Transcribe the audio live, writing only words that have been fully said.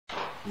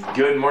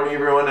Good morning,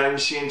 everyone. I'm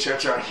Shane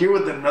Chacha here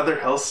with another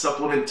health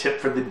supplement tip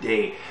for the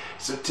day.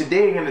 So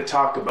today I'm going to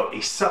talk about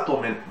a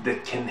supplement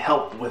that can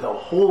help with a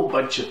whole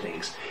bunch of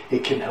things.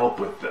 It can help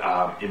with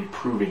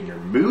improving your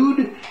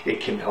mood. It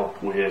can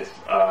help with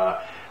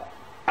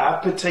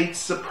appetite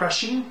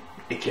suppression.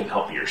 It can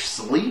help your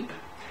sleep.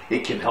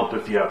 It can help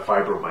if you have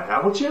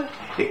fibromyalgia.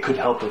 It could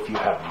help if you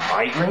have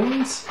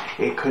migraines.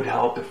 It could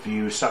help if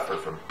you suffer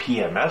from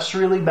PMS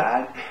really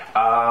bad.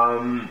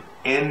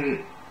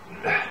 And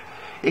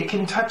it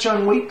can touch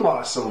on weight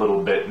loss a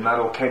little bit, and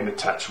that'll kind of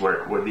touch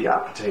where the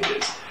appetite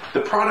is.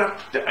 The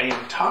product that I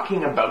am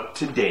talking about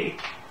today,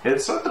 and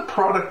it's not the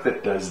product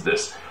that does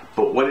this,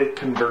 but what it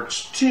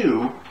converts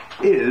to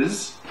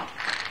is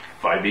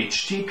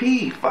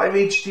 5-HTP.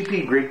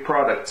 5-HTP, great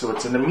product. So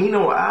it's an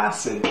amino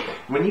acid.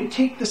 When you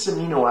take this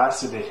amino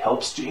acid, it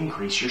helps to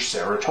increase your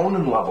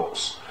serotonin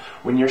levels.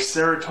 When your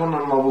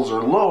serotonin levels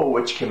are low,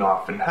 which can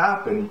often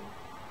happen,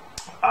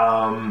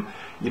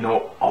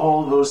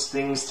 all those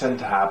things tend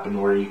to happen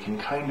where you can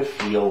kind of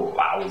feel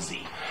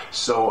lousy.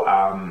 So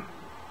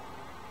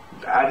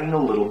adding a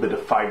little bit of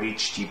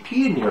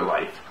 5-HTP in your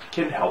life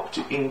can help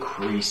to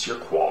increase your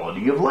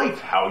quality of life,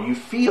 how you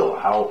feel,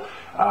 how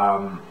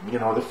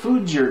the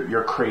foods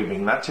you're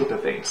craving, that type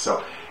of thing.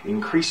 So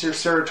increase your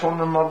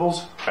serotonin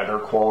levels, better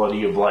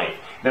quality of life.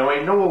 Now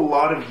I know a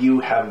lot of you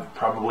have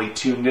probably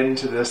tuned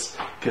into this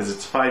because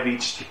it's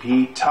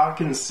 5-HTP,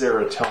 talking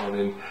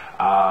serotonin,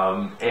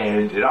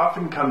 and it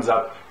often comes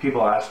up,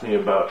 people ask me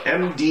about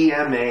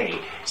MDMA.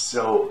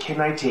 So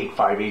can I take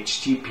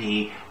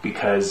 5-HTP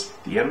because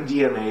the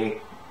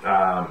MDMA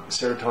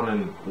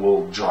serotonin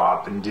will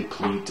drop and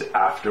deplete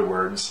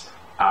afterwards.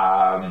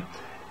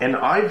 And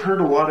I've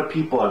heard a lot of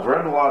people, I've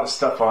read a lot of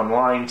stuff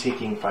online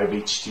taking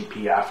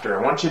 5-HTP after.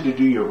 I want you to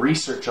do your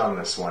research on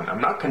this one.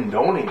 I'm not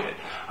condoning it.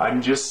 I'm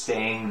just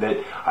saying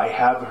that I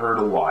have heard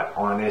a lot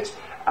on it,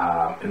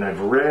 and I've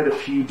read a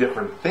few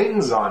different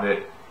things on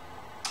it.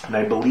 And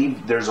I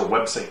believe there's a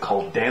website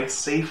called Dance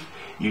Safe.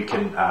 You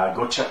can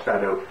go check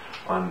that out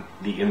on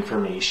the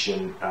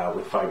information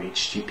with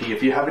 5-HTP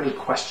if you have any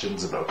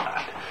questions about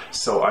that.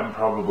 So I'm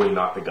probably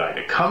not the guy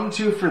to come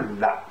to for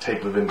that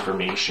type of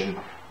information,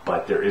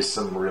 but there is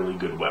some really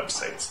good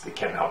websites that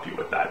can help you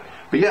with that.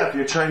 But yeah, if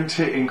you're trying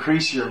to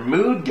increase your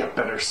mood, get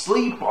better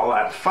sleep, all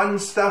that fun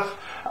stuff,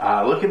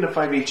 look into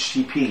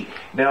 5-HTP.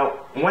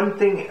 Now, one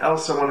thing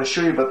else I want to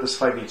show you about this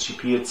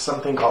 5-HTP, it's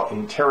something called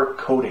enteric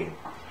coating.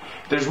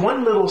 There's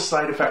one little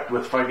side effect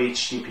with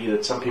 5-HTP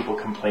that some people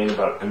complain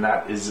about, and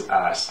that is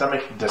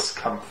stomach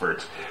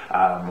discomfort,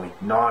 like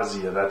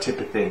nausea, that type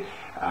of thing,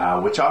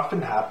 which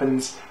often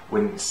happens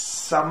when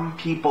some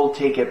people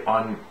take it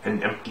on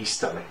an empty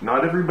stomach.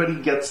 Not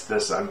everybody gets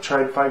this. I've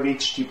tried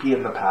 5-HTP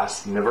in the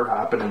past, never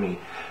happened to me.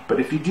 But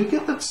if you do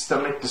get that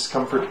stomach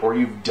discomfort or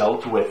you've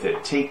dealt with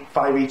it, take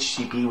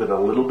 5-HTP with a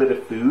little bit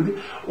of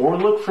food, or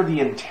look for the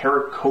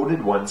enteric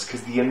coated ones,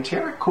 because the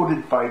enteric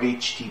coated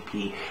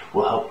 5-HTP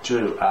will help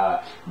to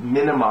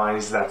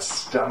minimize that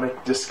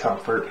stomach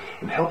discomfort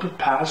and help it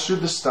pass through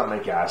the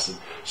stomach acid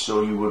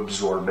so you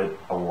absorb it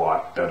a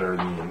lot better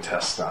in the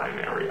intestine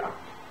area.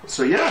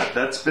 So yeah,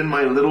 that's been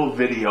my little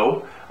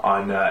video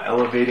on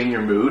elevating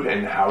your mood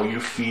and how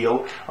you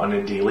feel on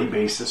a daily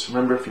basis.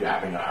 Remember, if you're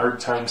having a hard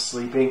time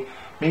sleeping,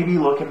 maybe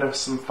look into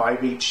some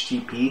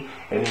 5-HTP.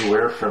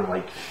 Anywhere from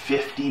like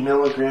 50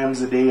 milligrams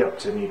a day up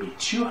to maybe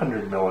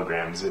 200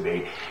 milligrams a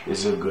day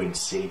is a good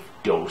safe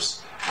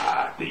dose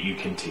that you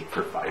can take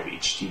for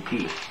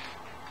 5-HTP.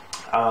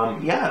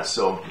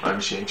 So I'm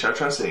Shane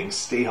Chacha saying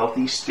stay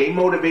healthy, stay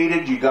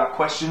motivated. You got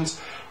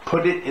questions,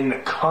 put it in the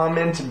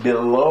comment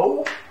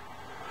below.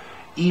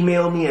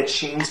 Email me at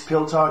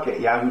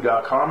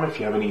shanespilltalk@yahoo.com if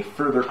you have any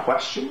further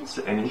questions,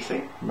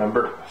 anything.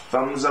 Remember,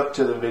 thumbs up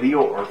to the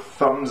video or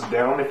thumbs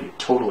down if you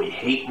totally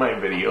hate my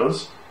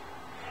videos.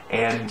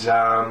 And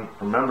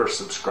remember,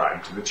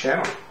 subscribe to the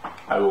channel.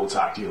 I will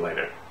talk to you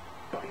later.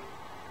 Bye.